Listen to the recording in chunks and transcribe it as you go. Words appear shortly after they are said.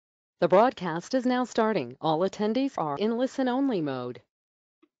The broadcast is now starting. All attendees are in listen-only mode.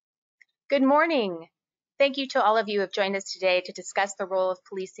 Good morning. Thank you to all of you who have joined us today to discuss the role of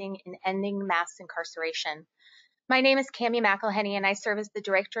policing in ending mass incarceration. My name is Cammie McElhenney, and I serve as the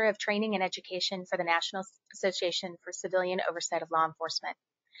Director of Training and Education for the National Association for Civilian Oversight of Law Enforcement.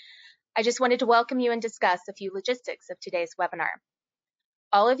 I just wanted to welcome you and discuss a few logistics of today's webinar.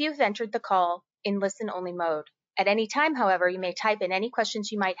 All of you have entered the call in listen-only mode. At any time, however, you may type in any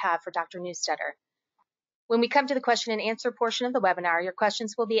questions you might have for Dr. Neusteter. When we come to the question and answer portion of the webinar, your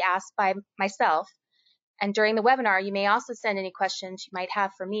questions will be asked by myself. And during the webinar, you may also send any questions you might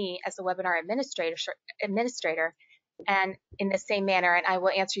have for me as the webinar administrator, and in the same manner, and I will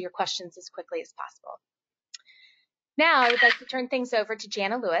answer your questions as quickly as possible. Now, I would like to turn things over to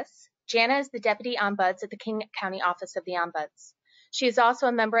Jana Lewis. Jana is the Deputy Ombuds at the King County Office of the Ombuds. She is also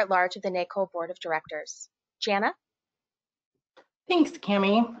a member at large of the NACOLE Board of Directors. Jana? Thanks,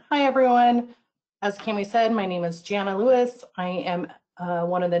 Cammie. Hi, everyone. As Cammie said, my name is Jana Lewis. I am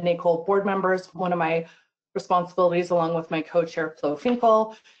one of the NACOLE board members. One of my responsibilities, along with my co-chair, Flo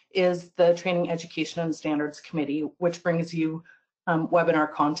Finkel, is the Training, Education, and Standards Committee, which brings you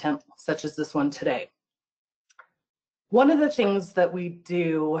webinar content such as this one today. One of the things that we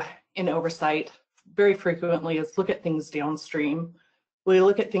do in oversight very frequently is look at things downstream. We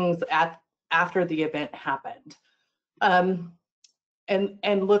look at things after the event happened.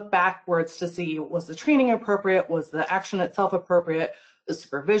 And look backwards to see, was the training appropriate? Was the action itself appropriate? The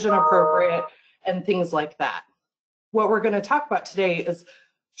supervision appropriate? And things like that. What we're going to talk about today is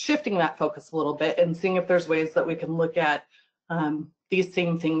shifting that focus a little bit and seeing if there's ways that we can look at these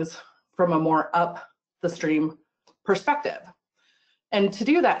same things from a more up the stream perspective. And to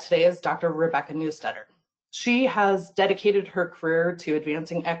do that today is Dr. Rebecca Neusteter. She has dedicated her career to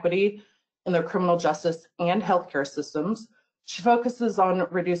advancing equity in the criminal justice and healthcare systems. She focuses on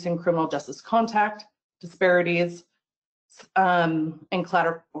reducing criminal justice contact, disparities, and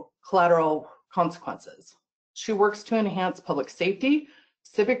collateral consequences. She works to enhance public safety,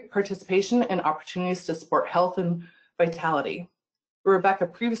 civic participation, and opportunities to support health and vitality. Rebecca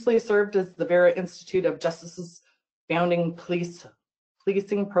previously served as the Vera Institute of Justice's founding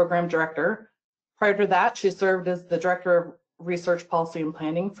policing program director. Prior to that, she served as the director of research policy and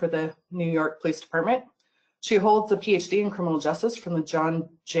planning for the New York Police Department. She holds a PhD in criminal justice from the John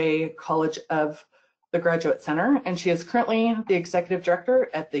Jay College of the Graduate Center, and she is currently the executive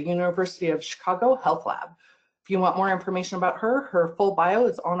director at the University of Chicago Health Lab. If you want more information about her, her full bio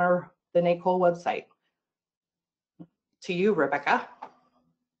is on the NACOLE website. To you, Rebecca.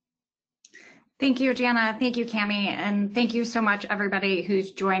 Thank you, Jana. Thank you, Cammie. And thank you so much, everybody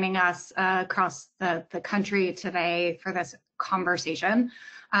who's joining us across the country today for this conversation.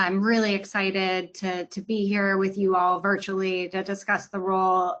 I'm really excited to be here with you all virtually to discuss the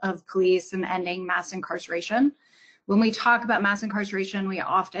role of police in ending mass incarceration. When we talk about mass incarceration, we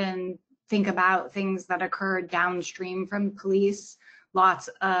often think about things that occur downstream from police, lots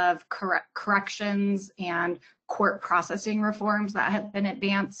of corrections and court processing reforms that have been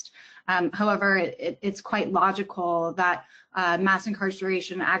advanced. However, it's quite logical that mass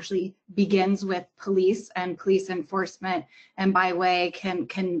incarceration actually begins with police and police enforcement, and by way can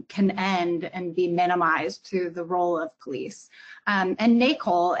end and be minimized through the role of police. And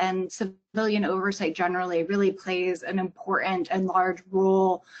NACOLE and civilian oversight generally really plays an important and large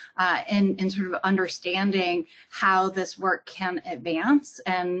role in sort of understanding how this work can advance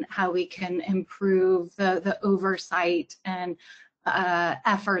and how we can improve the oversight and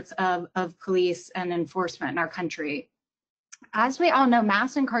efforts of police and enforcement in our country. As we all know,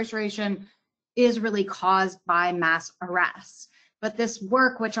 mass incarceration is really caused by mass arrests. But this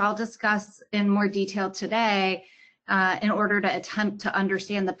work, which I'll discuss in more detail today, in order to attempt to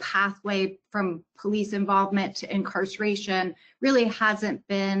understand the pathway from police involvement to incarceration, really hasn't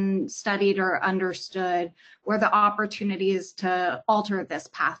been studied or understood, or the opportunities to alter this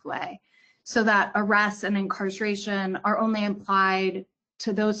pathway, so that arrests and incarceration are only applied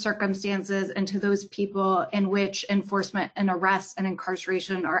to those circumstances and to those people in which enforcement and arrests and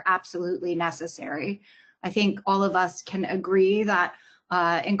incarceration are absolutely necessary. I think all of us can agree that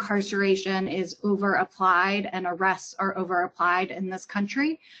incarceration is over-applied and arrests are over-applied in this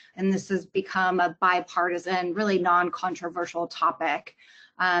country, and this has become a bipartisan, really non-controversial topic.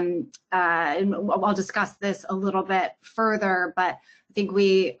 And I'll discuss this a little bit further, but I think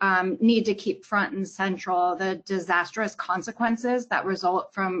we need to keep front and central the disastrous consequences that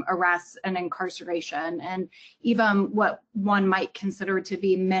result from arrests and incarceration, and even what one might consider to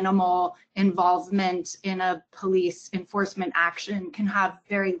be minimal involvement in a police enforcement action can have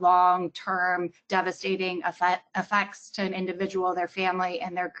very long-term devastating effects to an individual, their family,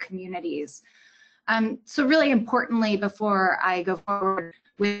 and their communities. So really importantly, before I go forward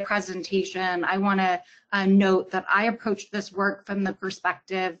with the presentation, I want to note that I approach this work from the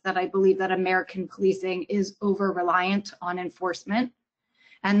perspective that I believe that American policing is over-reliant on enforcement,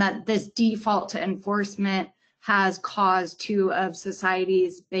 and that this default to enforcement has caused two of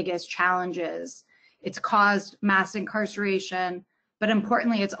society's biggest challenges. It's caused mass incarceration, but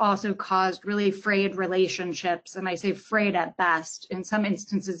importantly, it's also caused really frayed relationships, and I say frayed at best, in some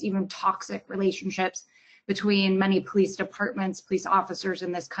instances even toxic relationships between many police departments, police officers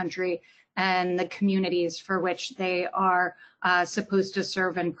in this country, and the communities for which they are supposed to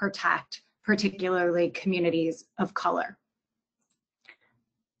serve and protect, particularly communities of color.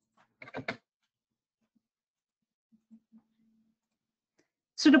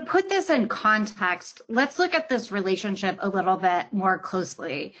 So to put this in context, let's look at this relationship a little bit more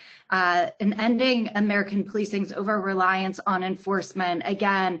closely. In ending American policing's over-reliance on enforcement,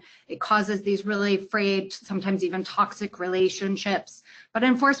 again, it causes these really frayed, sometimes even toxic relationships, but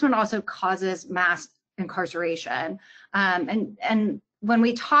enforcement also causes mass incarceration. And when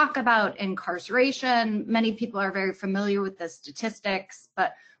we talk about incarceration, many people are very familiar with the statistics,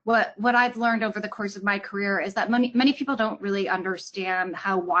 but what I've learned over the course of my career is that many people don't really understand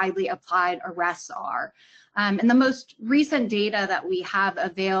how widely applied arrests are. And the most recent data that we have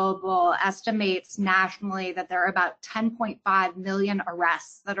available estimates nationally that there are about 10.5 million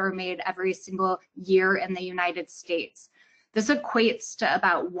arrests that are made every single year in the United States. This equates to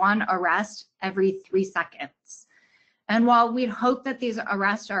about one arrest every 3 seconds. And while we'd hope that these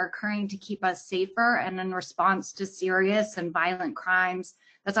arrests are occurring to keep us safer and in response to serious and violent crimes,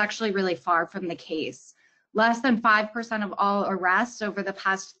 that's actually really far from the case. Less than 5% of all arrests over the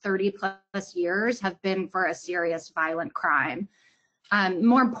past 30 plus years have been for a serious violent crime.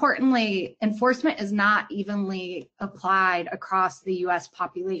 More importantly, enforcement is not evenly applied across the US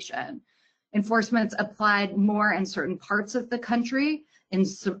population. Enforcement's applied more in certain parts of the country, in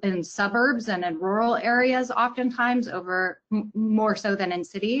suburbs and in rural areas oftentimes, more so than in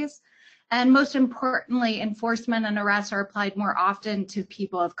cities. And most importantly, enforcement and arrests are applied more often to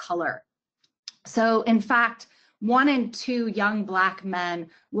people of color. So in fact, 1 in 2 young Black men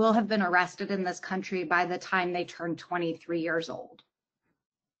will have been arrested in this country by the time they turn 23 years old.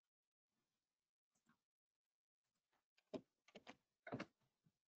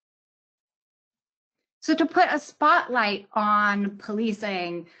 So to put a spotlight on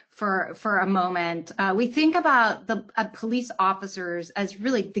policing for a moment, we think about the police officers as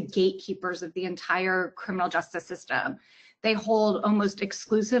really the gatekeepers of the entire criminal justice system. They hold almost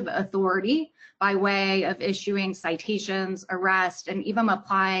exclusive authority by way of issuing citations, arrest, and even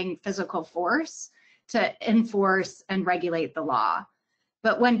applying physical force to enforce and regulate the law.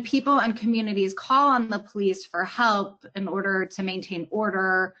 But when people and communities call on the police for help in order to maintain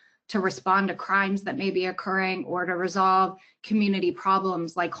order, to respond to crimes that may be occurring, or to resolve community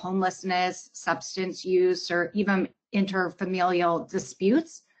problems like homelessness, substance use, or even interfamilial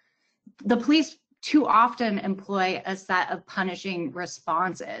disputes, the police too often employ a set of punishing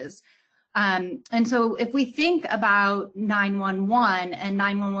responses. And so if we think about 911 and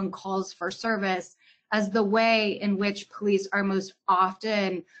 911 calls for service as the way in which police are most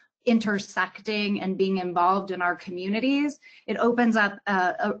often intersecting and being involved in our communities, it opens up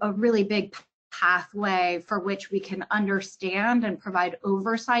a really big pathway for which we can understand and provide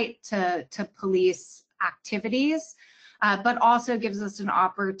oversight to police activities, but also gives us an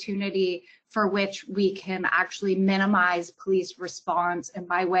opportunity for which we can actually minimize police response, and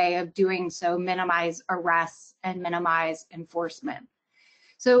by way of doing so, minimize arrests and minimize enforcement.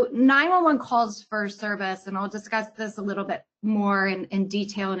 So 911 calls for service, and I'll discuss this a little bit more in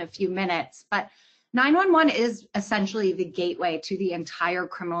detail in a few minutes, but 911 is essentially the gateway to the entire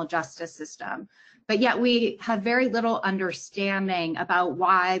criminal justice system. But yet we have very little understanding about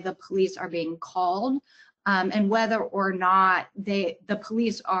why the police are being called, and whether or not the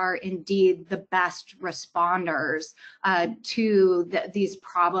police are indeed the best responders to these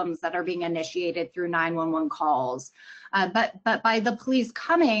problems that are being initiated through 911 calls. But by the police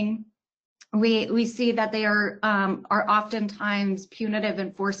coming, we see that they are oftentimes punitive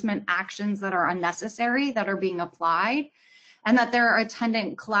enforcement actions that are unnecessary, that are being applied, and that there are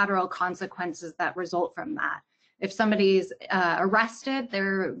attendant collateral consequences that result from that. If somebody's arrested,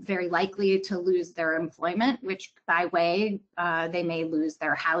 they're very likely to lose their employment, which by way, they may lose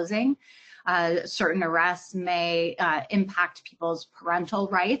their housing. Certain arrests may impact people's parental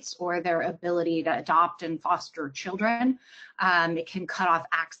rights or their ability to adopt and foster children. It can cut off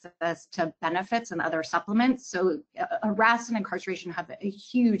access to benefits and other supplements. So arrest and incarceration have a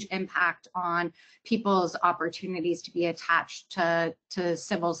huge impact on people's opportunities to be attached to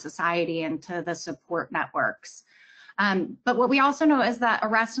civil society and to the support networks. But what we also know is that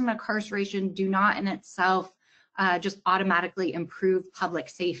arrest and incarceration do not in itself just automatically improve public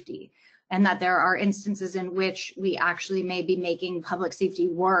safety, and that there are instances in which we actually may be making public safety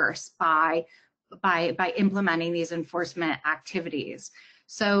worse by implementing these enforcement activities.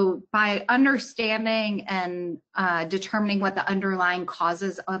 So by understanding and determining what the underlying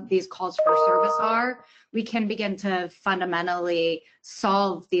causes of these calls for service are, we can begin to fundamentally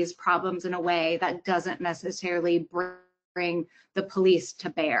solve these problems in a way that doesn't necessarily bring the police to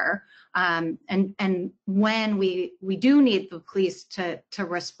bear. And when we do need the police to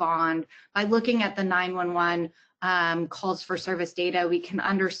respond, by looking at the 911 calls for service data, we can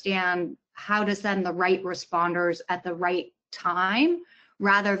understand how to send the right responders at the right time,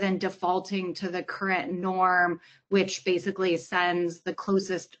 rather than defaulting to the current norm, which basically sends the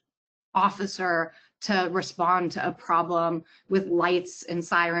closest officer to respond to a problem with lights and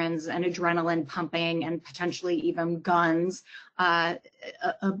sirens and adrenaline pumping and potentially even guns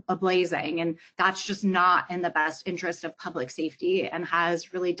ablazing. And that's just not in the best interest of public safety and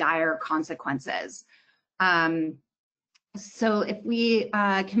has really dire consequences. So if we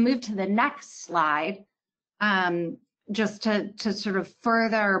can move to the next slide, just to sort of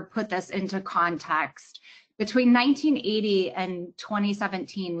further put this into context. Between 1980 and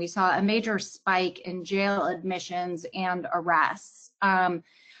 2017, we saw a major spike in jail admissions and arrests.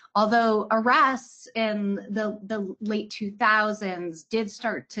 Although arrests in the late 2000s did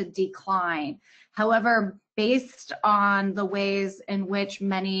start to decline. However, based on the ways in which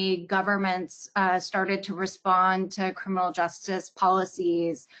many governments started to respond to criminal justice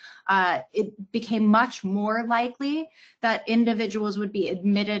policies, it became much more likely that individuals would be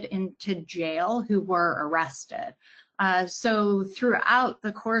admitted into jail who were arrested. So throughout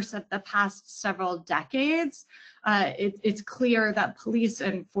the course of the past several decades, it's clear that police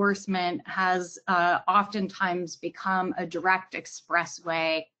enforcement has oftentimes become a direct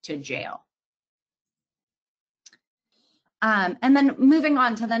expressway to jail. And then moving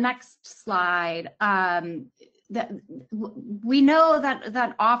on to the next slide, we know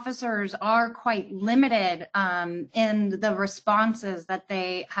that officers are quite limited in the responses that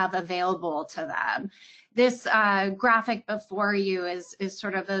they have available to them. This graphic before you is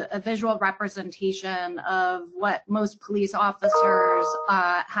sort of a visual representation of what most police officers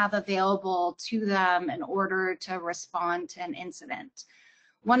have available to them in order to respond to an incident.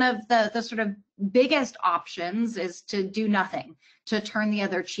 One of the sort of biggest options is to do nothing, to turn the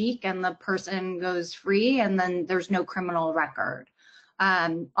other cheek and the person goes free and then there's no criminal record.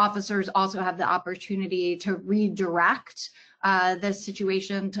 Officers also have the opportunity to redirect the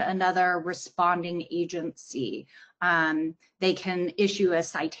situation to another responding agency. They can issue a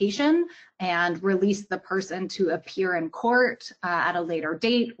citation and release the person to appear in court at a later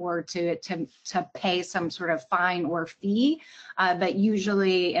date, or to pay some sort of fine or fee. But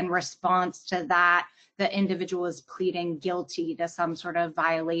usually in response to that, the individual is pleading guilty to some sort of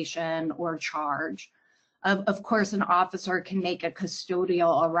violation or charge. Of course, an officer can make a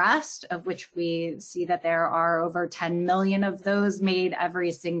custodial arrest, of which we see that there are over 10 million of those made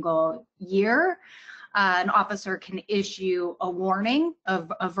every single year. An officer can issue a warning,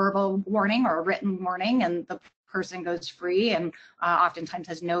 a verbal warning or a written warning, and the person goes free and oftentimes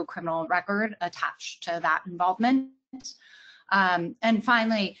has no criminal record attached to that involvement. And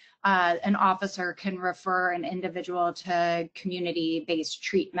finally, an officer can refer an individual to community-based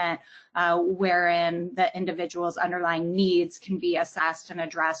treatment, wherein the individual's underlying needs can be assessed and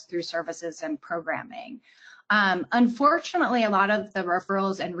addressed through services and programming. Unfortunately, a lot of the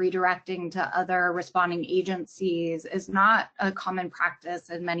referrals and redirecting to other responding agencies is not a common practice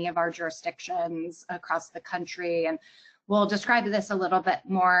in many of our jurisdictions across the country. And we'll describe this a little bit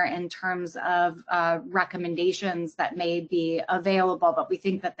more in terms of recommendations that may be available, but we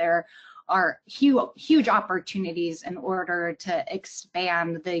think that there are huge opportunities in order to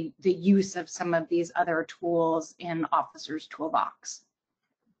expand the use of some of these other tools in officers' toolbox.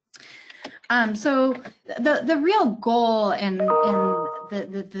 So the real goal in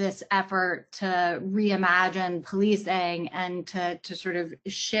this effort to reimagine policing and to sort of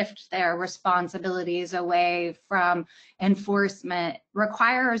shift their responsibilities away from enforcement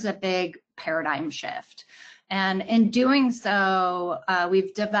requires a big paradigm shift. And in doing so,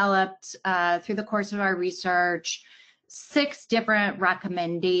 we've developed, through the course of our research, 6 different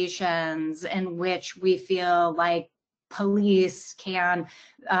recommendations in which we feel like police can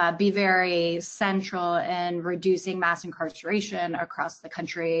be very central in reducing mass incarceration across the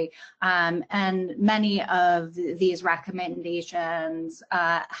country. And many of these recommendations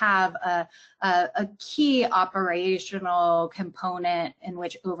have a key operational component in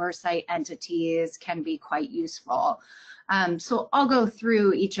which oversight entities can be quite useful. So I'll go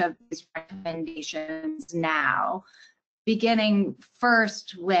through each of these recommendations now, beginning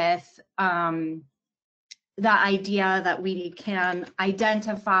first with the idea that we can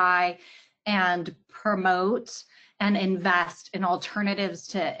identify and promote and invest in alternatives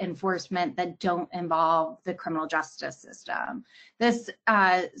to enforcement that don't involve the criminal justice system. This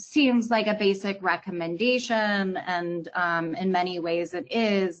seems like a basic recommendation, and in many ways it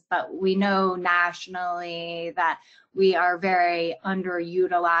is, but we know nationally that we are very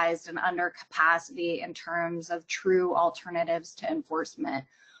underutilized and under capacity in terms of true alternatives to enforcement.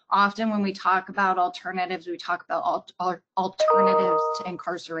 Often when we talk about alternatives, we talk about alternatives to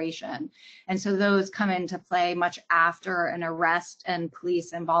incarceration. And so those come into play much after an arrest and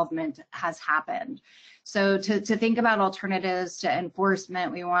police involvement has happened. So to think about alternatives to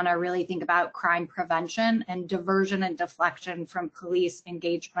enforcement, we want to really think about crime prevention and diversion and deflection from police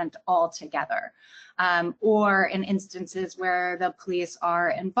engagement altogether. Or in instances where the police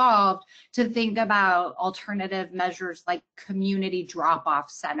are involved, to think about alternative measures like community drop-off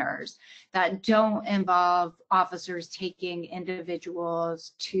centers that don't involve officers taking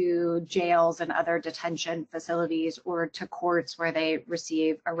individuals to jails and other detention facilities or to courts where they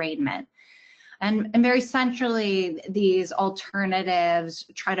receive arraignment. And very centrally, these alternatives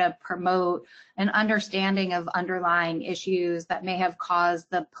try to promote an understanding of underlying issues that may have caused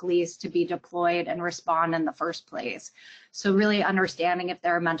the police to be deployed and respond in the first place. So really understanding if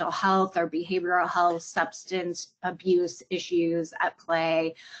there are mental health or behavioral health, substance abuse issues at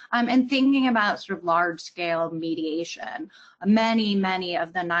play, and thinking about sort of large-scale mediation. Many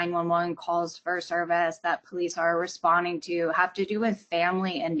of the 911 calls for service that police are responding to have to do with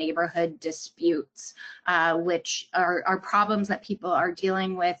family and neighborhood disputes, which are problems that people are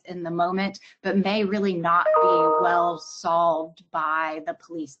dealing with in the moment, but may really not be well solved by the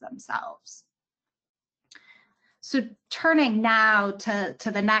police themselves. So turning now to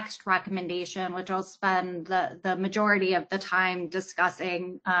the next recommendation, which I'll spend the majority of the time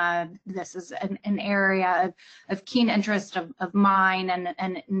discussing. This is an area of keen interest of mine, and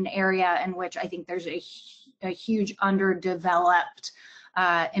an area in which I think there's a huge underdeveloped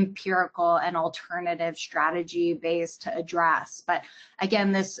empirical and alternative strategy base to address. But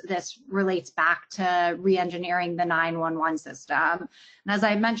again, this relates back to re-engineering the 911 system. And as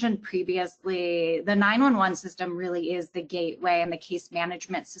I mentioned previously, the 911 system really is the gateway and the case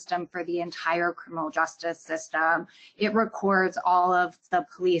management system for the entire criminal justice system. It records all of the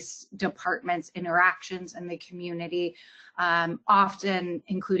police department's interactions in the community, often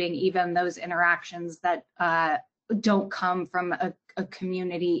including even those interactions that don't come from a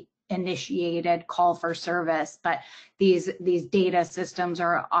community initiated call for service, but these data systems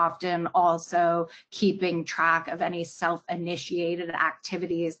are often also keeping track of any self-initiated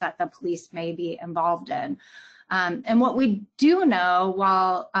activities that the police may be involved in. And what we do know,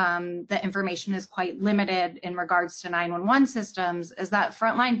 while the information is quite limited in regards to 911 systems, is that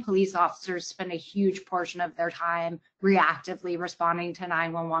frontline police officers spend a huge portion of their time reactively responding to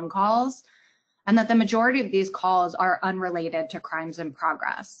 911 calls, and that the majority of these calls are unrelated to crimes in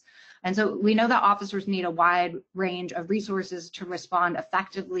progress. And so we know that officers need a wide range of resources to respond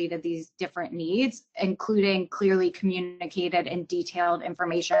effectively to these different needs, including clearly communicated and detailed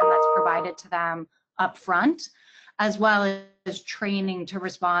information that's provided to them up front, as well as training to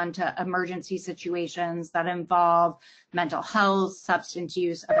respond to emergency situations that involve mental health, substance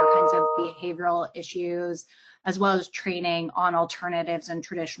use, other kinds of behavioral issues, as well as training on alternatives and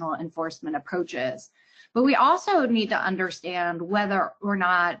traditional enforcement approaches. But we also need to understand whether or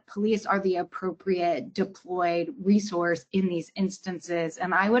not police are the appropriate deployed resource in these instances.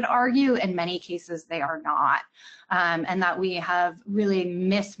 And I would argue in many cases they are not, and that we have really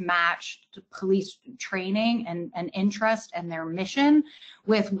mismatched police training and interest and their mission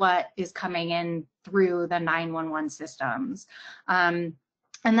with what is coming in through the 911 systems.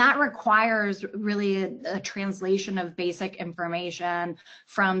 And that requires really a translation of basic information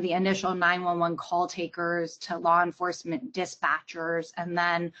from the initial 911 call takers to law enforcement dispatchers, and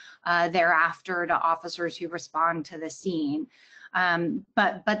then thereafter to officers who respond to the scene.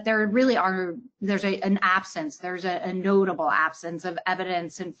 But there really there's an absence, there's a notable absence of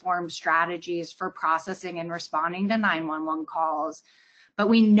evidence-informed strategies for processing and responding to 911 calls. But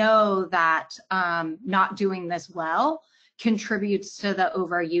we know that not doing this well contributes to the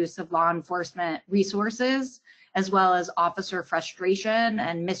overuse of law enforcement resources, as well as officer frustration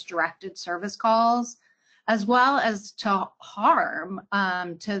and misdirected service calls, as well as to harm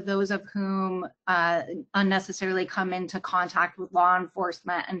to those of whom unnecessarily come into contact with law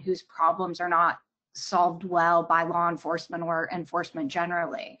enforcement and whose problems are not solved well by law enforcement or enforcement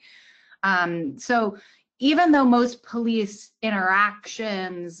generally. So even though most police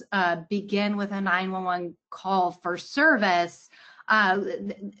interactions begin with a 911 call for service,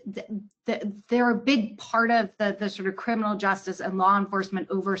 they're a big part of the sort of criminal justice and law enforcement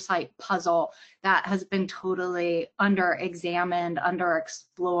oversight puzzle that has been totally under-examined,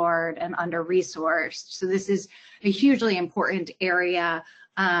 under-explored, and under-resourced. So this is a hugely important area,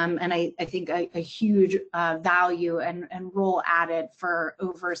 and I think a huge value and role added for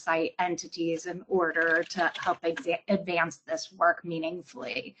oversight entities in order to help advance this work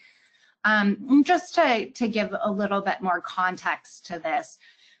meaningfully. Just to give a little bit more context to this,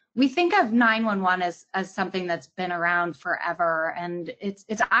 we think of 911 as something that's been around forever, and it's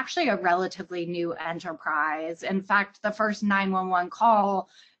actually a relatively new enterprise. In fact, the first 911 call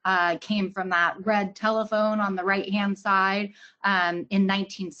came from that red telephone on the right-hand side in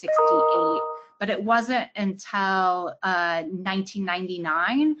 1968. But it wasn't until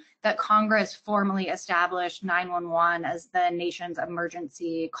 1999 that Congress formally established 911 as the nation's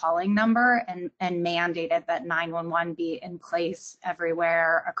emergency calling number and mandated that 911 be in place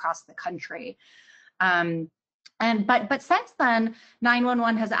everywhere across the country. But since then,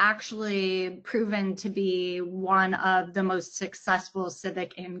 911 has actually proven to be one of the most successful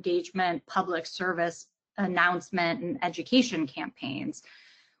civic engagement, public service announcement, and education campaigns.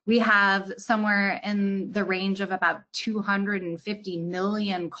 We have somewhere in the range of about 250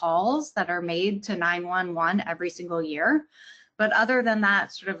 million calls that are made to 911 every single year. But other than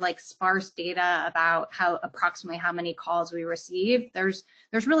that sort of like sparse data about approximately how many calls we receive, there's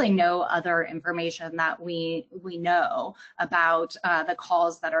really no other information that we know about the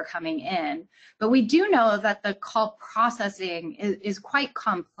calls that are coming in. But we do know that the call processing is quite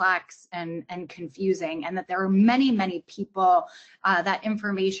complex and confusing, and that there are many people that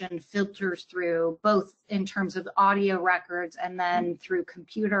information filters through, both in terms of audio records and then through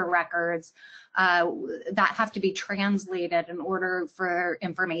computer records that have to be translated in order for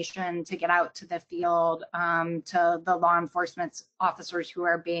information to get out to the field to the law enforcement officers who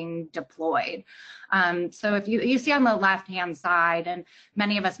are being deployed. So if you see on the left-hand side, and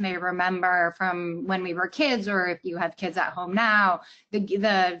many of us may remember from when we were kids, or if you have kids at home now,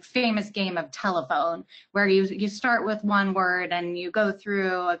 the famous game of telephone, where you start with one word and you go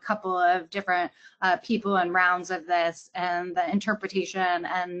through a couple of different people and rounds of this, and the interpretation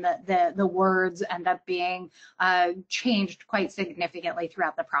and the words end up being changed quite significantly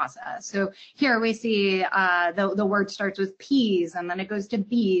throughout the process. So here we see the word starts with P's, and then it goes to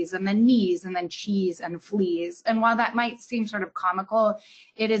B's, and then knees, and then cheese and fleas. And while that might seem sort of comical,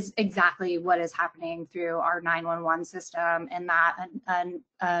 it is exactly what is happening through our 911 system, and that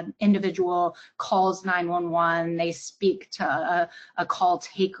an individual calls 911, they speak to a call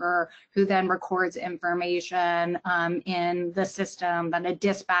taker who then records information in the system that a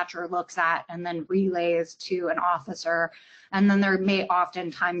dispatcher looks at and then relays to an officer. And then there may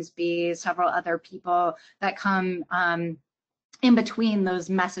oftentimes be several other people that come in between those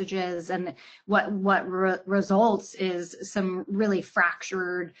messages, and what results is some really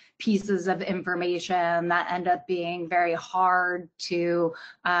fractured pieces of information that end up being very hard to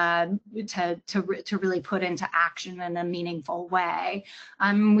really put into action in a meaningful way.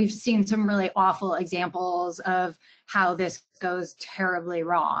 We've seen some really awful examples of how this goes terribly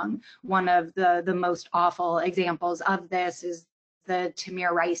wrong. One of the most awful examples of this is the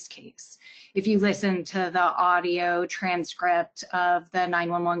Tamir Rice case. If you listen to the audio transcript of the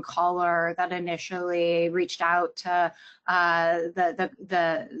 911 caller that initially reached out to the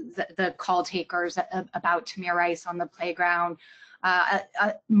call takers about Tamir Rice on the playground,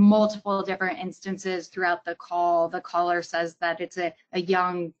 multiple different instances throughout the call, the caller says that it's a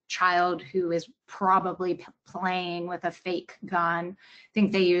young child who is probably playing with a fake gun. I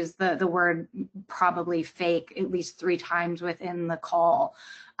think they use the word probably fake at least 3 times within the call.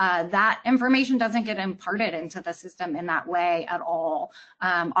 That information doesn't get imparted into the system in that way at all.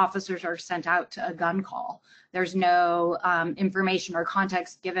 Officers are sent out to a gun call. There's no information or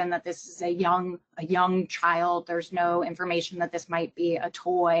context given that this is a young child. There's no information that this might be a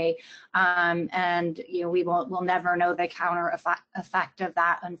toy, and we'll never know the counter effect of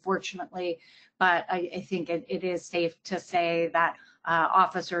that, unfortunately. But I think it is safe to say that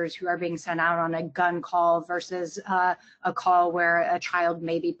officers who are being sent out on a gun call versus a call where a child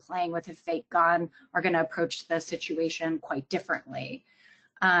may be playing with a fake gun are going to approach the situation quite differently.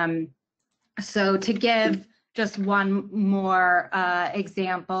 So to give just one more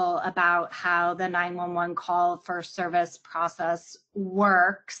example about how the 911 call for service process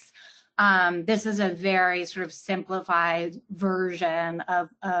works. This is a very sort of simplified version of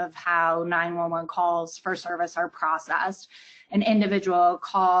how 911 calls for service are processed. An individual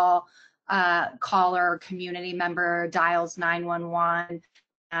caller, community member dials 911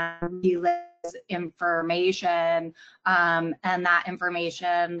 and relays information, and that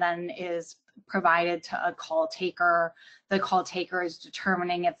information then is provided to a call taker. The call taker is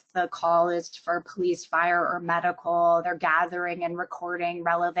determining if the call is for police, fire, or medical. They're gathering and recording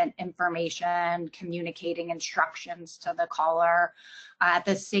relevant information, communicating instructions to the caller. At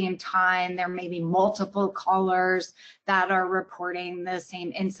the same time, there may be multiple callers that are reporting the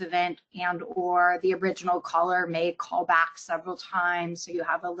same incident, and or the original caller may call back several times, so you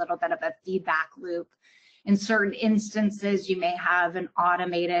have a little bit of a feedback loop. In certain instances, you may have an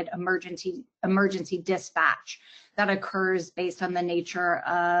automated emergency dispatch that occurs based on the nature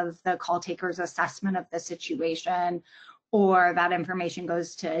of the call taker's assessment of the situation, or that information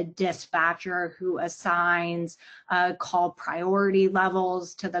goes to a dispatcher who assigns call priority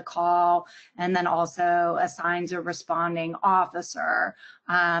levels to the call, and then also assigns a responding officer.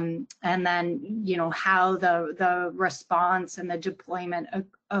 And then, how the response and the deployment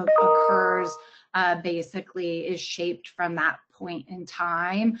occurs basically is shaped from that point in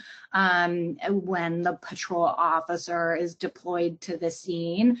time when the patrol officer is deployed to the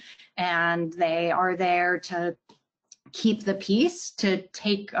scene, and they are there to keep the peace, to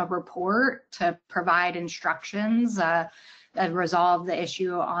take a report, to provide instructions, resolve the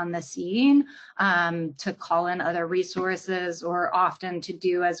issue on the scene, to call in other resources, or often to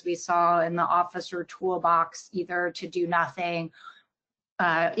do, as we saw in the officer toolbox, either to do nothing,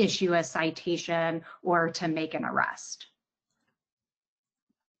 issue a citation, or to make an arrest.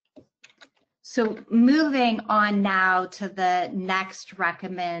 So moving on now to the next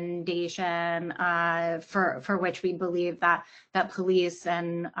recommendation for which we believe that police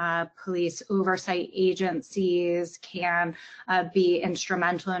and police oversight agencies can be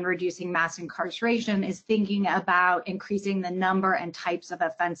instrumental in reducing mass incarceration, is thinking about increasing the number and types of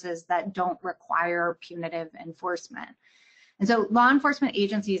offenses that don't require punitive enforcement. And so law enforcement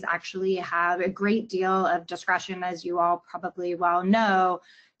agencies actually have a great deal of discretion, as you all probably well know,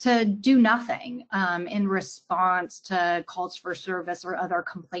 to do nothing in response to calls for service or other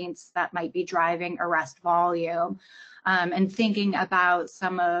complaints that might be driving arrest volume. And thinking about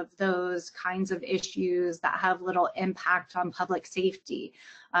some of those kinds of issues that have little impact on public safety,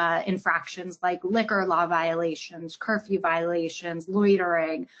 infractions like liquor law violations, curfew violations,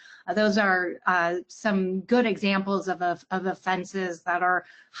 loitering. Those are some good examples of offenses that are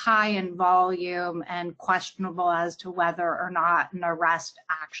high in volume and questionable as to whether or not an arrest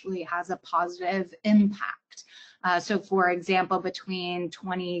actually has a positive impact. So for example, between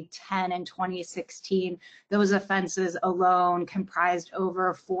 2010 and 2016, those offenses alone comprised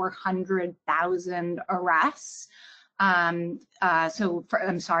over 400,000 arrests. For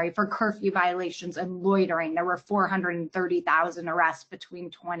curfew violations and loitering, there were 430,000 arrests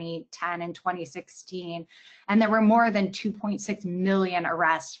between 2010 and 2016, and there were more than 2.6 million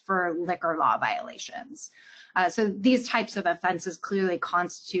arrests for liquor law violations. So these types of offenses clearly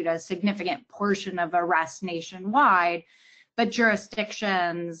constitute a significant portion of arrests nationwide, but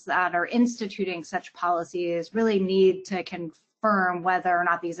jurisdictions that are instituting such policies really need to confirm whether or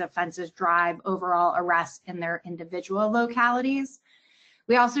not these offenses drive overall arrests in their individual localities.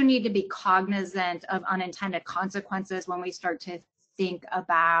 We also need to be cognizant of unintended consequences when we start to think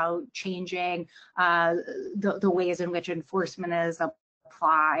about changing the ways in which enforcement is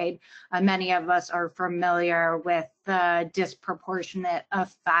applied. Many of us are familiar with the disproportionate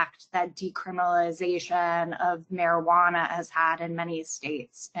effect that decriminalization of marijuana has had in many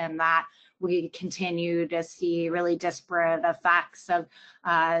states, and that we continue to see really disparate effects of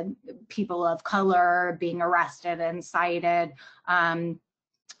people of color being arrested and cited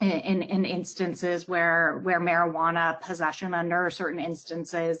in instances where marijuana possession under certain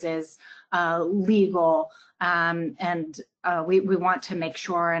instances is legal. And we want to make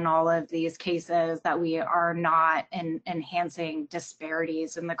sure in all of these cases that we are not enhancing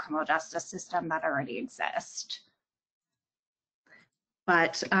disparities in the criminal justice system that already exist.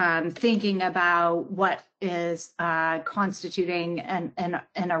 But thinking about what is constituting an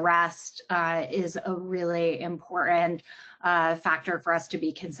arrest is a really important factor for us to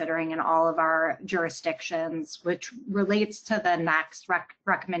be considering in all of our jurisdictions, which relates to the next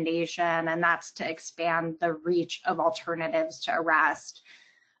recommendation, and that's to expand the reach of alternatives to arrest.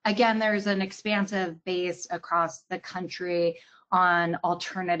 Again, there's an expansive base across the country on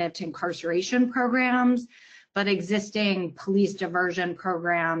alternative to incarceration programs, but existing police diversion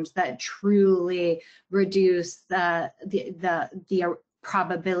programs that truly reduce the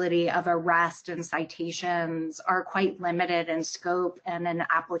probability of arrest and citations are quite limited in scope and in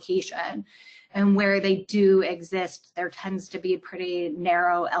application. And where they do exist, there tends to be pretty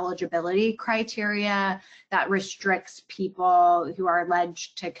narrow eligibility criteria that restricts people who are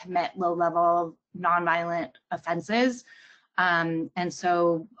alleged to commit low-level nonviolent offenses. And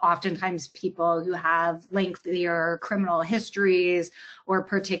so oftentimes people who have lengthier criminal histories, or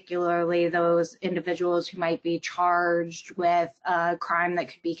particularly those individuals who might be charged with a crime that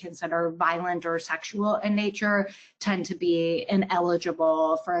could be considered violent or sexual in nature, tend to be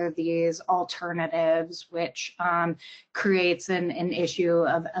ineligible for these alternatives, which creates an issue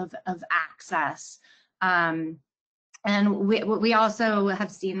of access. And we also have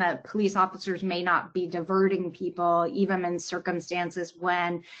seen that police officers may not be diverting people, even in circumstances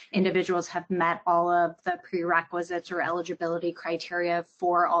when individuals have met all of the prerequisites or eligibility criteria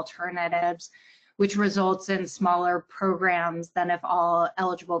for alternatives, which results in smaller programs than if all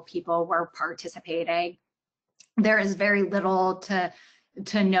eligible people were participating. There is very little to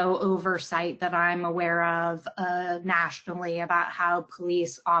no oversight that I'm aware of nationally about how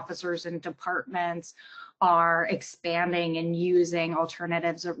police officers and departments are expanding and using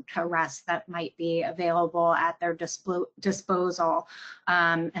alternatives to arrest that might be available at their disposal.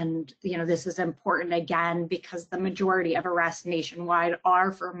 And this is important again because the majority of arrests nationwide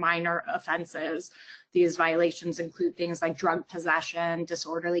are for minor offenses. These violations include things like drug possession,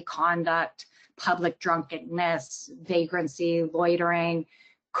 disorderly conduct, public drunkenness, vagrancy, loitering,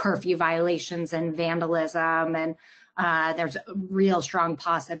 curfew violations, and vandalism. And there's a real strong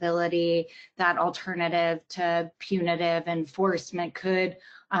possibility that alternative to punitive enforcement could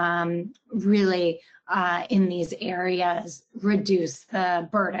really, in these areas, reduce the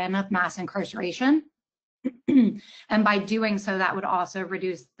burden of mass incarceration. And by doing so, that would also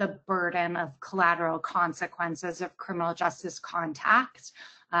reduce the burden of collateral consequences of criminal justice contacts.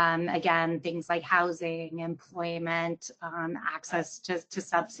 Again, things like housing, employment, access to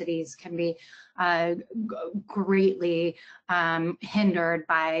subsidies can be greatly hindered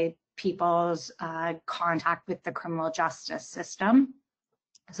by people's contact with the criminal justice system.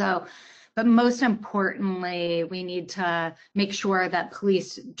 So, but most importantly, we need to make sure that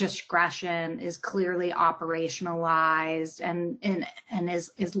police discretion is clearly operationalized and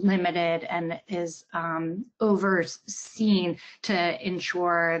is limited and is overseen to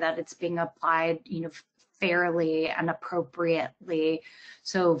ensure that it's being applied, fairly and appropriately.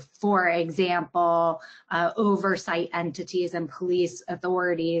 So, for example, oversight entities and police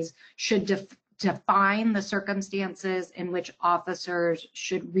authorities should define the circumstances in which officers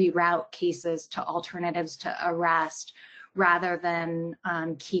should reroute cases to alternatives to arrest, rather than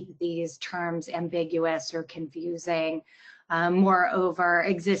keep these terms ambiguous or confusing. Moreover,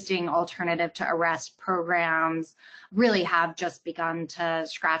 existing alternative to arrest programs really have just begun to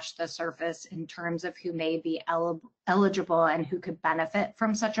scratch the surface in terms of who may be eligible and who could benefit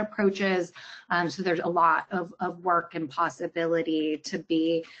from such approaches. So there's a lot of work and possibility to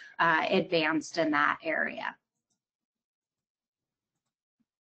be advanced in that area.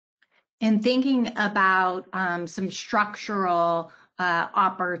 In thinking about some structural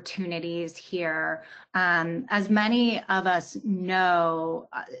opportunities here, as many of us know,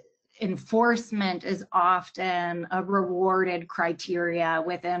 enforcement is often a rewarded criteria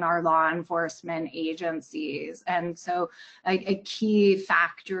within our law enforcement agencies. And so a key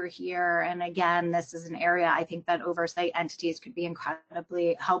factor here, and again, this is an area I think that oversight entities could be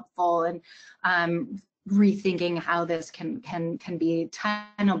incredibly helpful in rethinking how this can be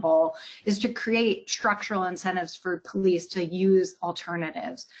tenable, is to create structural incentives for police to use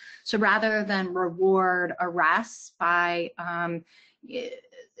alternatives. So rather than reward arrests by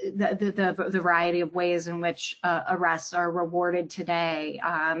the variety of ways in which arrests are rewarded today.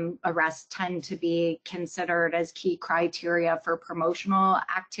 Arrests tend to be considered as key criteria for promotional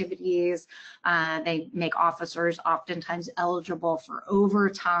activities. They make officers oftentimes eligible for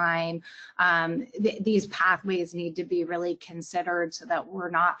overtime. These pathways need to be really considered so that we're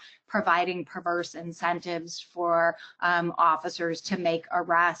not providing perverse incentives for officers to make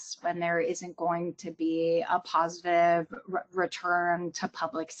arrests when there isn't going to be a positive return to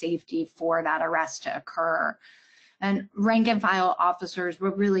public safety for that arrest to occur. And rank and file officers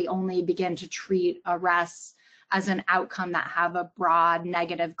will really only begin to treat arrests as an outcome that have a broad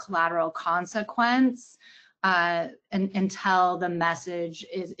negative collateral consequence until the message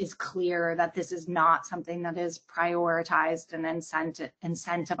is clear that this is not something that is prioritized and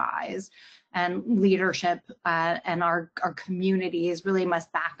incentivized. And leadership and our communities really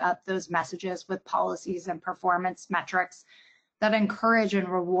must back up those messages with policies and performance metrics that encourage and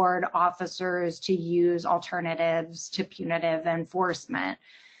reward officers to use alternatives to punitive enforcement.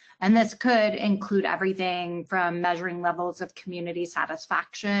 And this could include everything from measuring levels of community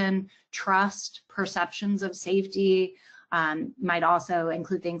satisfaction, trust, perceptions of safety. Might also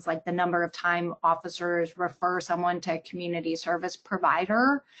include things like the number of time officers refer someone to a community service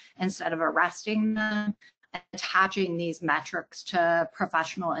provider instead of arresting them, attaching these metrics to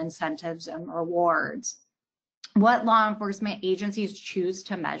professional incentives and rewards. What law enforcement agencies choose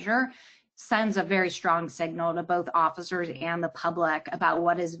to measure sends a very strong signal to both officers and the public about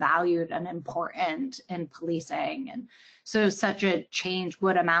what is valued and important in policing. And so such a change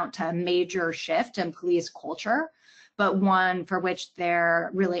would amount to a major shift in police culture, but one for which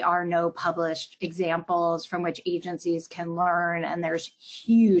there really are no published examples from which agencies can learn, and there's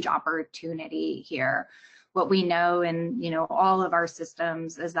huge opportunity here. What we know in all of our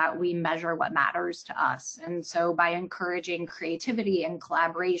systems is that we measure what matters to us. And so by encouraging creativity and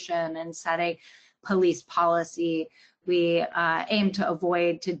collaboration and setting police policy, we aim to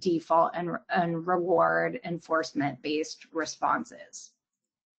avoid to default and reward enforcement-based responses.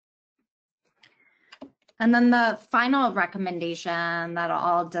 And then the final recommendation that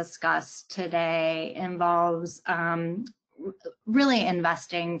I'll discuss today involves really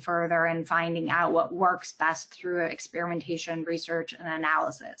investing further in finding out what works best through experimentation, research, and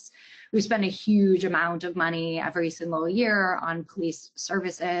analysis. We spend a huge amount of money every single year on police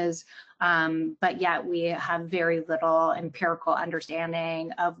services, but yet we have very little empirical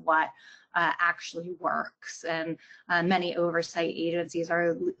understanding of what actually works. And many oversight agencies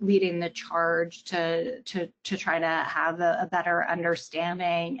are leading the charge to try to have a better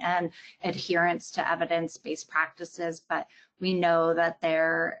understanding and adherence to evidence-based practices, but we know that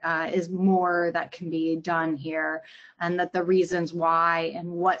there is more that can be done here, and that the reasons why and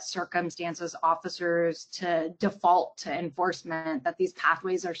what circumstances officers to default to enforcement, that these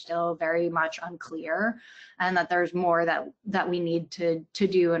pathways are still very much unclear, and that there's more that we need to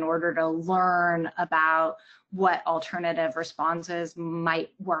do in order to learn about what alternative responses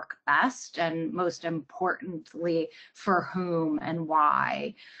might work best, and most importantly, for whom and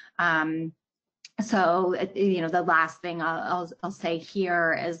why. So, the last thing I'll say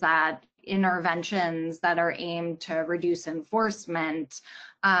here is that interventions that are aimed to reduce enforcement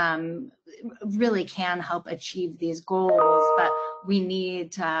really can help achieve these goals, but we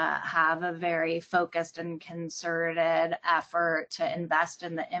need to have a very focused and concerted effort to invest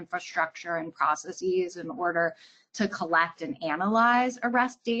in the infrastructure and processes in order to collect and analyze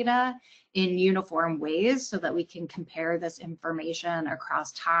arrest data in uniform ways so that we can compare this information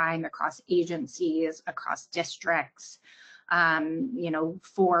across time, across agencies, across districts.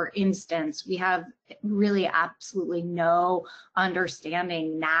 For instance, we have really absolutely no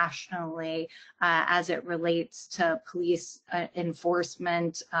understanding nationally as it relates to police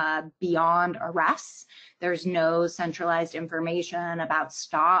enforcement beyond arrests. There's no centralized information about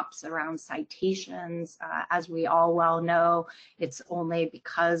stops, around citations. As we all well know, it's only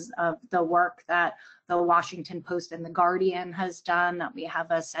because of the work that the Washington Post and the Guardian has done that we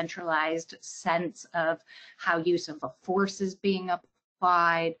have a centralized sense of how use of force is being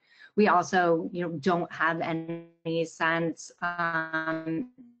applied. We also, don't have any sense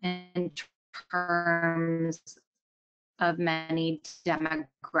in terms of many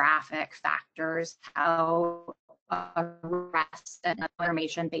demographic factors, how arrests and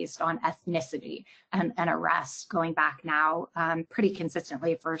information based on ethnicity and arrests going back now pretty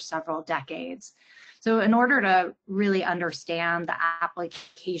consistently for several decades. So in order to really understand the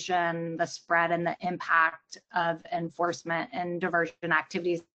application, the spread, and the impact of enforcement and diversion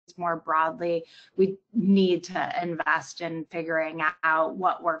activities more broadly, we need to invest in figuring out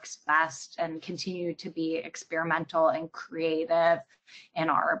what works best and continue to be experimental and creative in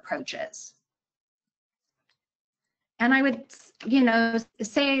our approaches. And I would,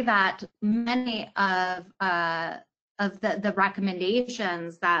 say that many of the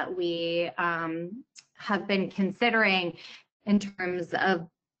recommendations that we have been considering in terms of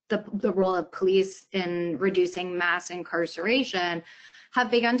the role of police in reducing mass incarceration have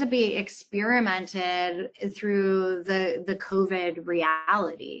begun to be experimented through the COVID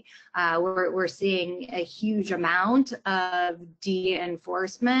reality. We're seeing a huge amount of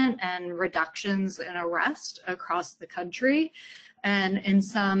de-enforcement and reductions in arrest across the country. And in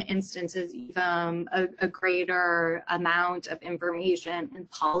some instances, even a greater amount of information and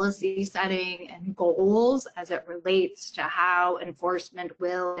policy setting and goals as it relates to how enforcement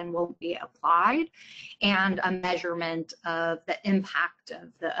will and won't be applied, and a measurement of the impact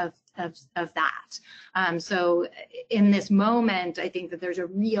of that. So in this moment, I think that there's a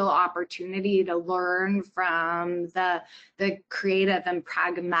real opportunity to learn from the creative and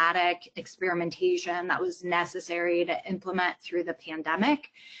pragmatic experimentation that was necessary to implement through the pandemic,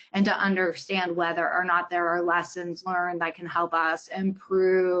 and to understand whether or not there are lessons learned that can help us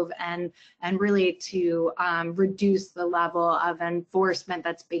improve and really to reduce the level of enforcement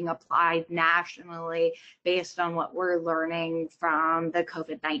that's being applied nationally based on what we're learning from the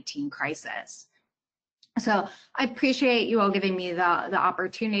COVID-19 crisis. So I appreciate you all giving me the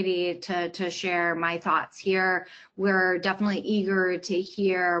opportunity to share my thoughts here. We're definitely eager to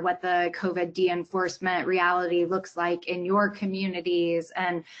hear what the COVID de-enforcement reality looks like in your communities,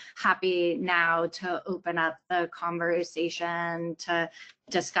 and happy now to open up the conversation to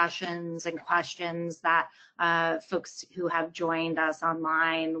discussions and questions that folks who have joined us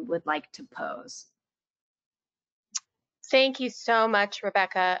online would like to pose. Thank you so much,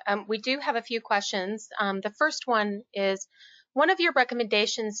 Rebecca. We do have a few questions. The first one is, one of your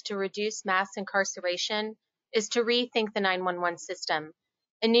recommendations to reduce mass incarceration is to rethink the 911 system.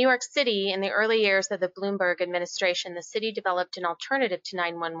 In New York City, in the early years of the Bloomberg administration, the city developed an alternative to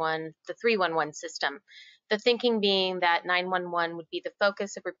 911, the 311 system. The thinking being that 911 would be the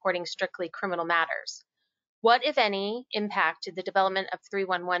focus of reporting strictly criminal matters. What, if any, impact did the development of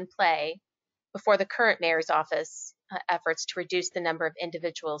 311 play before the current mayor's office efforts to reduce the number of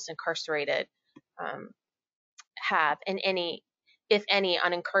individuals incarcerated have, and any, if any,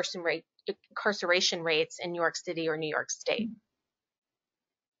 on incarceration rates in New York City or New York State?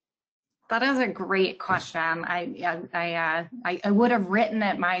 That is a great question. I would have written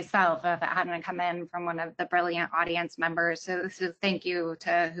it myself if it hadn't come in from one of the brilliant audience members. So thank you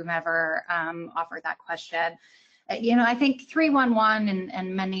to whomever offered that question. I think 311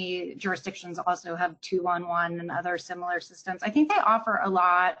 and many jurisdictions also have 211 and other similar systems. I think they offer a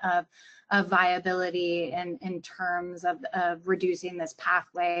lot of viability in terms of reducing this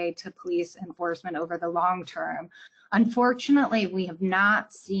pathway to police enforcement over the long term. Unfortunately, we have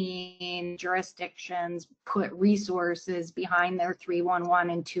not seen jurisdictions put resources behind their 311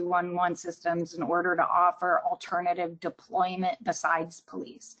 and 211 systems in order to offer alternative deployment besides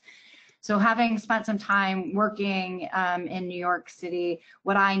police. So having spent some time working in New York City,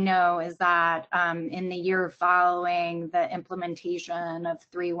 what I know is that in the year following the implementation of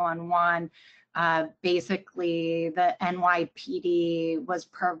 311, basically the NYPD was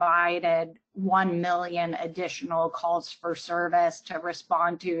provided 1 million additional calls for service to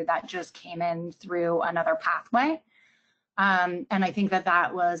respond to that just came in through another pathway. And I think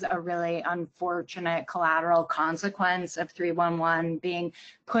that was a really unfortunate collateral consequence of 311 being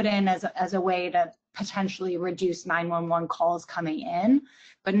put in as a way to potentially reduce 911 calls coming in,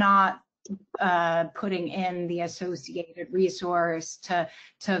 but not putting in the associated resource to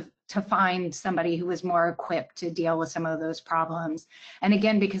find somebody who was more equipped to deal with some of those problems. And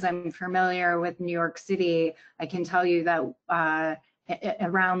again, because I'm familiar with New York City, I can tell you that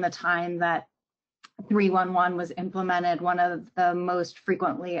around the time that 311 was implemented, one of the most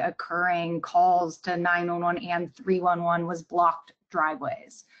frequently occurring calls to 911 and 311 was blocked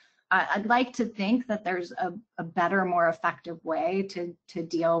driveways. I'd like to think that there's a better, more effective way to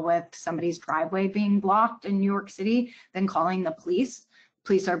deal with somebody's driveway being blocked in New York City than calling the police.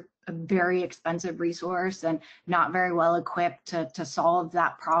 Police are a very expensive resource and not very well equipped to solve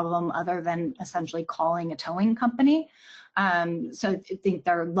that problem other than essentially calling a towing company. So I think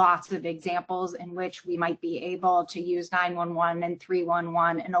there are lots of examples in which we might be able to use 911 and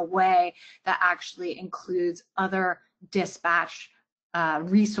 311 in a way that actually includes other dispatch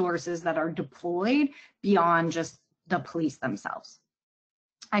resources that are deployed beyond just the police themselves.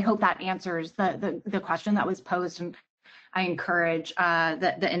 I hope that answers the question that was posed, and I encourage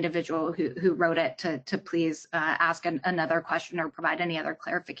the individual who wrote it to please ask another question or provide any other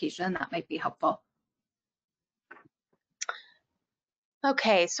clarification that might be helpful.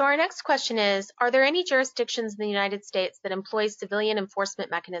 Okay, so our next question is, are there any jurisdictions in the United States that employ civilian enforcement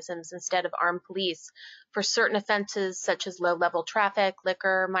mechanisms instead of armed police for certain offenses such as low-level traffic,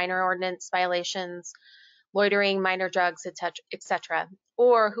 liquor, minor ordinance violations, loitering, minor drugs, etc.,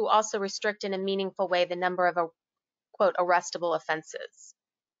 or who also restrict in a meaningful way the number of, quote, arrestable offenses?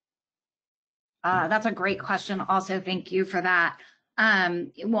 That's a great question. Also, thank you for that.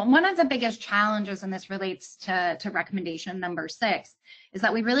 Well, one of the biggest challenges, and this relates to recommendation number 6, is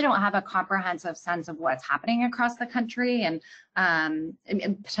that we really don't have a comprehensive sense of what's happening across the country, and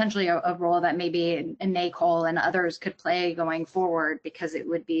potentially a role that maybe NACOLE and others could play going forward, because it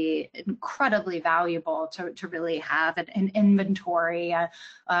would be incredibly valuable to really have an inventory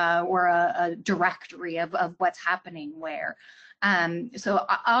or a directory of what's happening where. So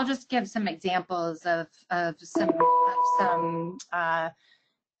I'll just give some examples of some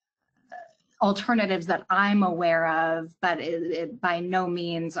alternatives that I'm aware of, but it by no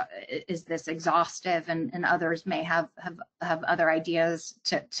means is this exhaustive, and others may have other ideas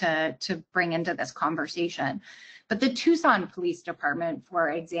to bring into this conversation. But the Tucson Police Department, for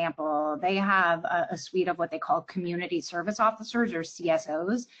example, they have a suite of what they call community service officers, or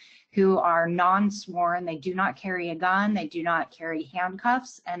CSOs, who are non-sworn. They do not carry a gun, they do not carry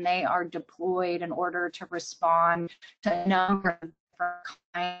handcuffs, and they are deployed in order to respond to a number of different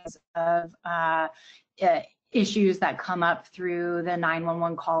kinds of issues that come up through the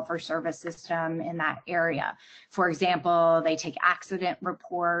 911 call for service system in that area. For example, they take accident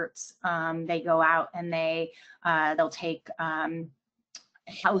reports, they go out and they'll take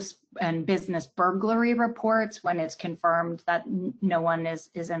house and business burglary reports when it's confirmed that no one is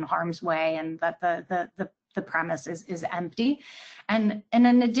in harm's way and that the premise is empty. And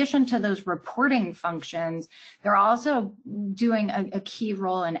in addition to those reporting functions, they're also doing a key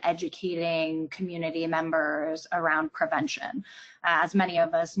role in educating community members around prevention. As many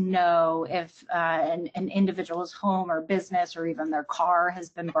of us know, if an individual's home or business or even their car has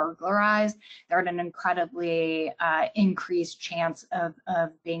been burglarized, they're at an incredibly increased chance of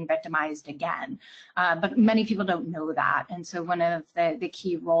being victimized again. But many people don't know that. And so one of the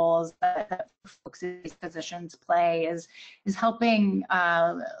key roles that folks in these positions play is helping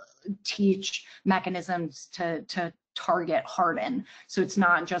teach mechanisms to target harden. So it's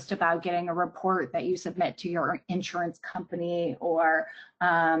not just about getting a report that you submit to your insurance company or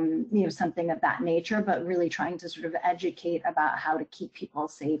something of that nature, but really trying to sort of educate about how to keep people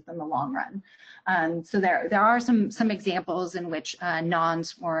safe in the long run. So there are some examples in which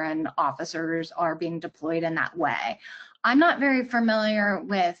non-sworn officers are being deployed in that way. I'm not very familiar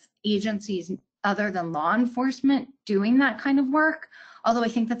with agencies other than law enforcement doing that kind of work, although I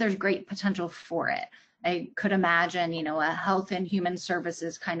think that there's great potential for it. I could imagine, a health and human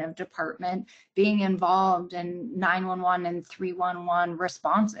services kind of department being involved in 911 and 311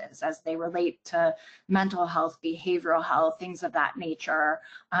 responses as they relate to mental health, behavioral health, things of that nature,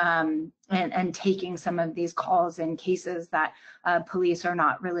 and taking some of these calls in cases that police are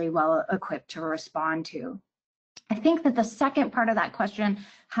not really well equipped to respond to. I think that the second part of that question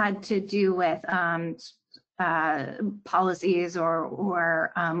had to do with policies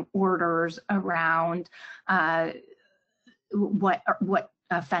or orders around what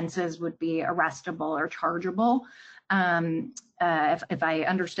offenses would be arrestable or chargeable. If I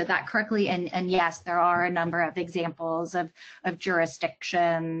understood that correctly, and yes, there are a number of examples of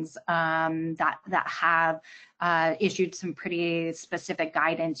jurisdictions that have issued some pretty specific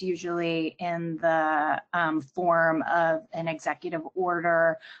guidance, usually in the form of an executive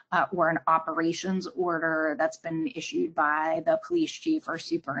order or an operations order that's been issued by the police chief or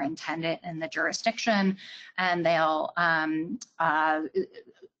superintendent in the jurisdiction, and they'll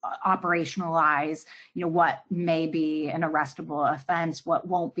operationalize, what may be an arrestable offense, what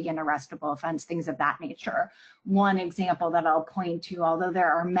won't be an arrestable offense, things of that nature. One example that I'll point to, although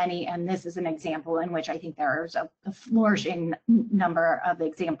there are many, and this is an example in which I think there's a flourishing number of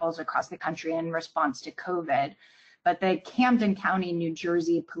examples across the country in response to COVID, but the Camden County, New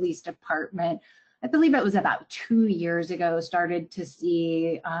Jersey Police Department, I believe it was about 2 years ago, started to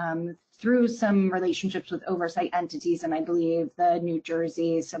see through some relationships with oversight entities, and I believe the New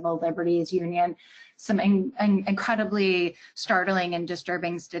Jersey Civil Liberties Union, some incredibly startling and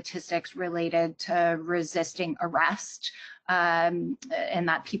disturbing statistics related to resisting arrest, and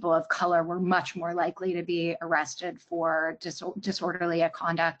that people of color were much more likely to be arrested for disorderly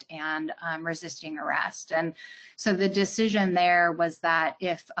conduct and resisting arrest. And so the decision there was that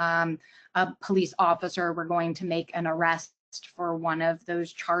if a police officer were going to make an arrest for one of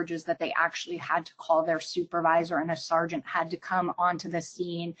those charges, that they actually had to call their supervisor, and a sergeant had to come onto the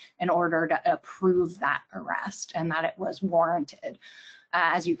scene in order to approve that arrest, and that it was warranted.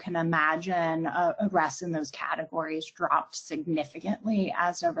 As you can imagine, arrests in those categories dropped significantly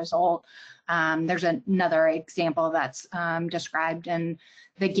as a result. There's another example that's described in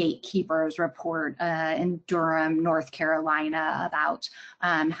the Gatekeepers report in Durham, North Carolina, about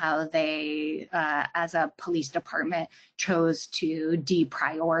how they, as a police department, chose to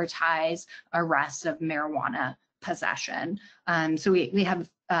deprioritize arrests of marijuana possession. So we have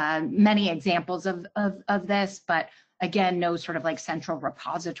many examples of this, but again, no sort of like central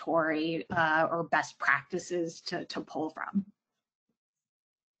repository or best practices to pull from.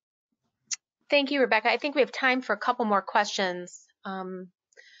 Thank you, Rebecca. I think we have time for a couple more questions.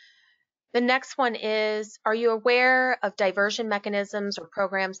 The next one is, are you aware of diversion mechanisms or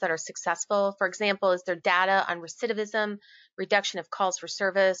programs that are successful? For example, is there data on recidivism, reduction of calls for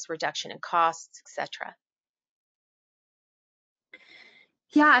service, reduction in costs, etc.?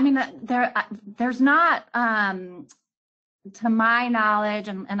 Yeah, I mean, there's not, to my knowledge,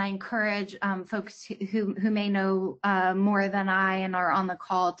 and I encourage folks who may know more than I and are on the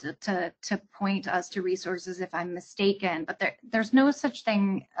call to point us to resources if I'm mistaken, but there's no such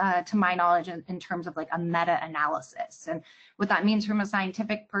thing to my knowledge in terms of like a meta-analysis. And what that means from a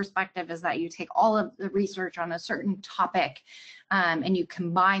scientific perspective is that you take all of the research on a certain topic and you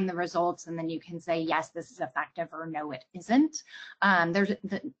combine the results, and then you can say, yes, this is effective, or no, it isn't.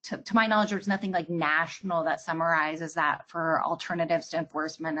 To my knowledge, there's nothing like national that summarizes that for alternatives to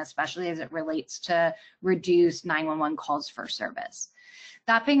enforcement, especially as it relates to reduced 911 calls for service.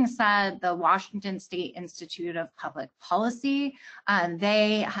 That being said, the Washington State Institute of Public Policy,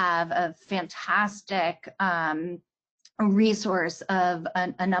 they have a fantastic resource of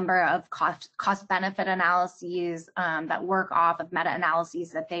a number of cost benefit analyses that work off of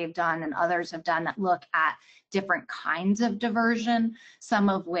meta-analyses that they've done and others have done that look at different kinds of diversion, some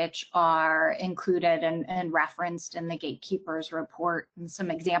of which are included and referenced in the Gatekeepers report. And some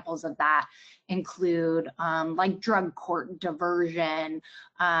examples of that include like drug court diversion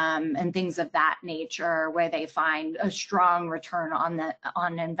and things of that nature, where they find a strong return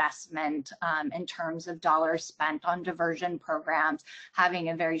on investment in terms of dollars spent on diversion programs, having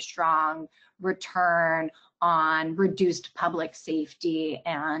a very strong return on reduced public safety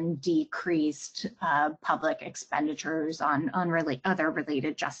and decreased public expenditures on other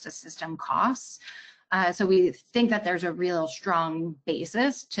related justice system costs. So we think that there's a real strong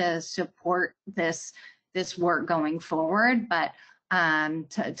basis to support this work going forward, but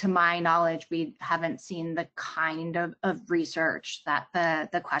to my knowledge, we haven't seen the kind of research that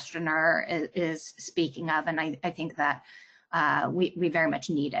the questioner is speaking of, and I think that we very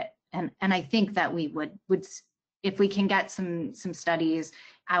much need it. And I think that we would if we can get some studies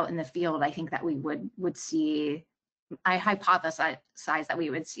out in the field, I think that we would see, I hypothesize that we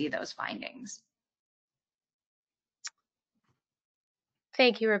would see those findings.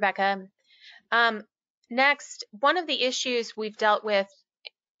 Thank you, Rebecca. Next, one of the issues we've dealt with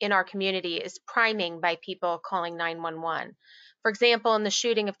in our community is priming by people calling 911. For example, in the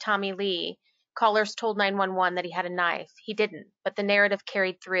shooting of Tommy Lee, callers told 911 that he had a knife. He didn't, but the narrative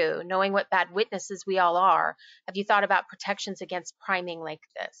carried through. Knowing what bad witnesses we all are, have you thought about protections against priming like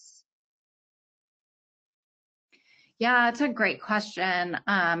this? Yeah, it's a great question.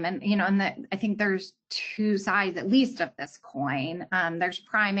 And I think there's two sides at least of this coin. There's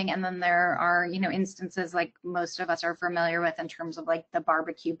priming, and then there are, instances like most of us are familiar with in terms of like the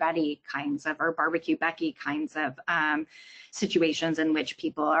barbecue Betty kinds of, or barbecue Becky kinds of situations in which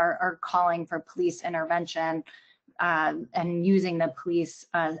people are calling for police intervention and using the police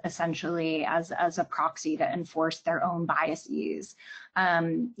essentially as a proxy to enforce their own biases.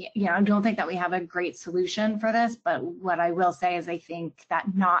 I don't think that we have a great solution for this, but what I will say is I think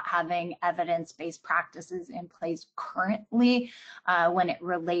that not having evidence-based practices in place currently when it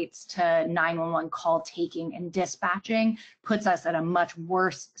relates to 911 call taking and dispatching puts us at a much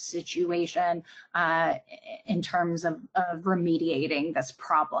worse situation in terms of remediating this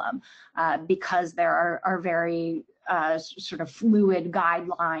problem, because there are very sort of fluid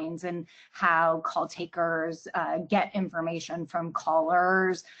guidelines and how call takers get information from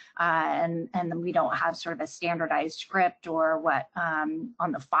callers, and then we don't have sort of a standardized script, or what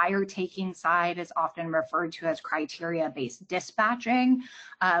on the fire taking side is often referred to as criteria-based dispatching.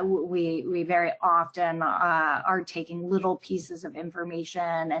 We very often are taking little pieces of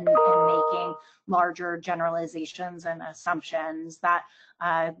information and making larger generalizations and assumptions that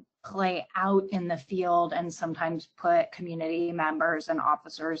play out in the field and sometimes put community members and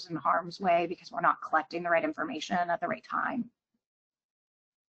officers in harm's way because we're not collecting the right information at the right time.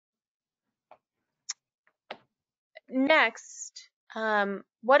 Next,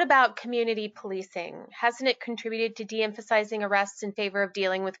 what about community policing? Hasn't it contributed to de-emphasizing arrests in favor of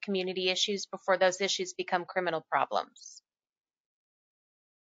dealing with community issues before those issues become criminal problems?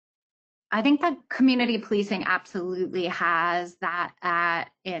 I think that community policing absolutely has that at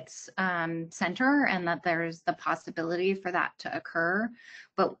its center, and that there's the possibility for that to occur.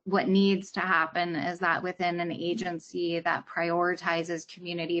 But what needs to happen is that within an agency that prioritizes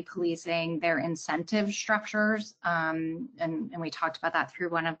community policing, their incentive structures, and we talked about that through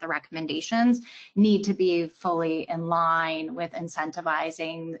one of the recommendations, need to be fully in line with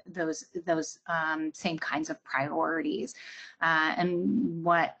incentivizing those same kinds of priorities. And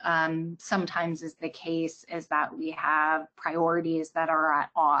what sometimes is the case is that we have priorities that are at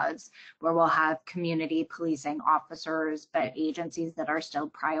odds, where we'll have community policing officers, but agencies that are still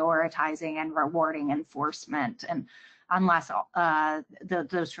prioritizing and rewarding enforcement. And unless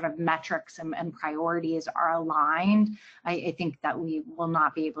those sort of metrics and priorities are aligned, I think that we will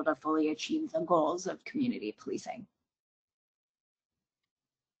not be able to fully achieve the goals of community policing.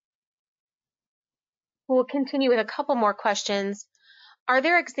 We'll continue with a couple more questions. Are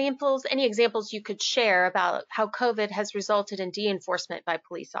there any examples you could share about how COVID has resulted in de-enforcement by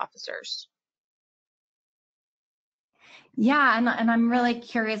police officers? Yeah, and I'm really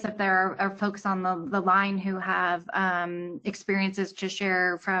curious if there are folks on the line who have experiences to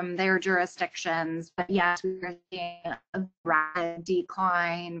share from their jurisdictions. But yes, we're seeing a rapid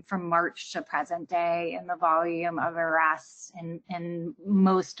decline from March to present day in the volume of arrests in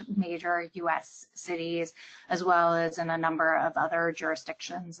most major US cities, as well as in a number of other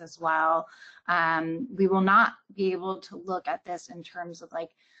jurisdictions as well. We will not be able to look at this in terms of like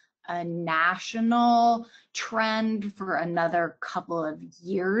a national trend for another couple of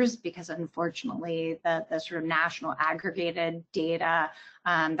years, because unfortunately the sort of national aggregated data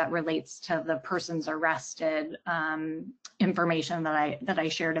that relates to the persons arrested information that I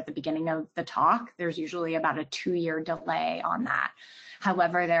shared at the beginning of the talk, there's usually about a 2-year delay on that.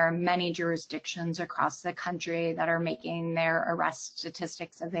 However, there are many jurisdictions across the country that are making their arrest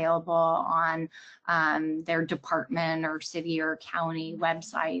statistics available on their department or city or county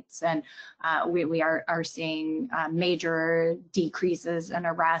websites. And we are seeing major decreases in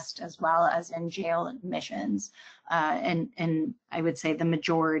arrest as well as in jail admissions in I would say the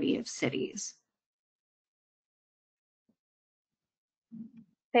majority of cities.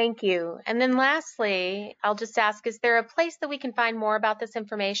 Thank you. And then lastly, I'll just ask, is there a place that we can find more about this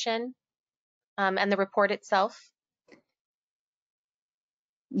information and the report itself?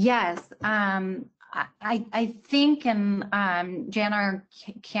 Yes, I think, and Jana or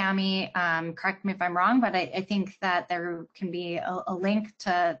Cami, correct me if I'm wrong, but I think that there can be a link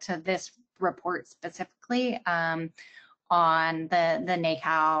to this report specifically on the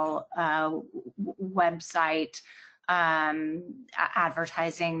NACOLE website,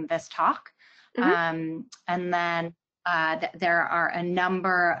 advertising this talk. And then there are a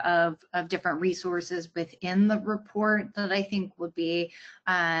number of different resources within the report that I think would be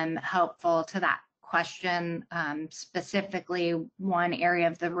helpful to that question. Specifically, one area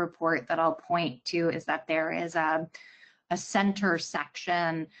of the report that I'll point to is that there is a center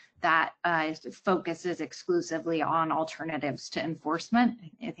section that focuses exclusively on alternatives to enforcement.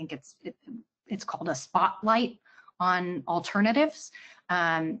 I think it's called a spotlight on alternatives,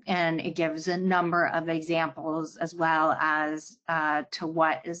 and it gives a number of examples as well as to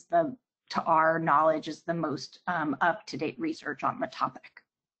what is to our knowledge is the most up-to-date research on the topic.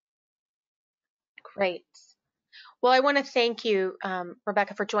 Great. Well, I want to thank you,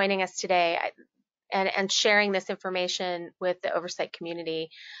 Rebecca, for joining us today and sharing this information with the oversight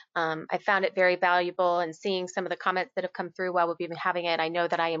community. I found it very valuable, and seeing some of the comments that have come through while we've been having it, I know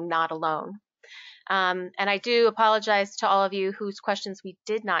that I am not alone. And I do apologize to all of you whose questions we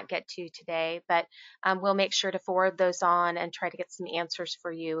did not get to today, but we'll make sure to forward those on and try to get some answers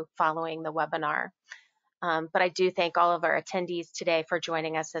for you following the webinar. But I do thank all of our attendees today for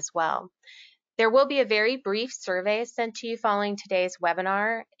joining us as well. There will be a very brief survey sent to you following today's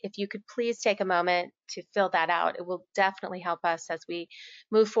webinar. If you could please take a moment to fill that out, it will definitely help us as we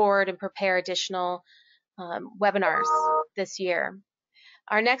move forward and prepare additional webinars this year.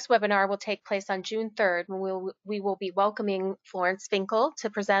 Our next webinar will take place on June 3rd, when we will be welcoming Florence Finkel to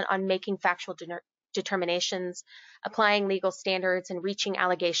present on making factual determinations, applying legal standards, and reaching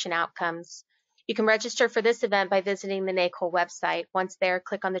allegation outcomes. You can register for this event by visiting the NACOLE website. Once there,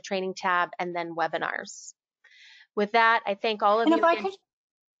 click on the training tab and then webinars. With that, I thank all of you. And if I could,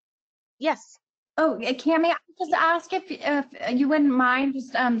 yes. oh, Cami, I could just ask if you wouldn't mind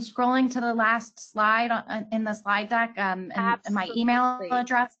just scrolling to the last slide in the slide deck, and my email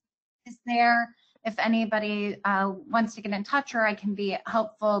address is there. If anybody wants to get in touch or I can be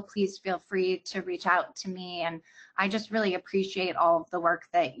helpful, please feel free to reach out to me. And I just really appreciate all of the work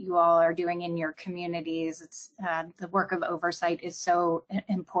that you all are doing in your communities. It's the work of oversight is so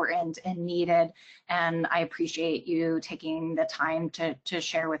important and needed, and I appreciate you taking the time to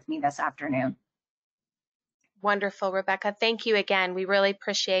share with me this afternoon. Wonderful, Rebecca. Thank you again. We really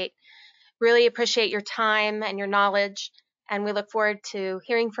appreciate your time and your knowledge, and we look forward to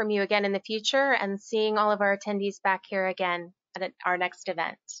hearing from you again in the future and seeing all of our attendees back here again at our next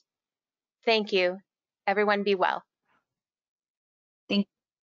event. Thank you. Everyone be well.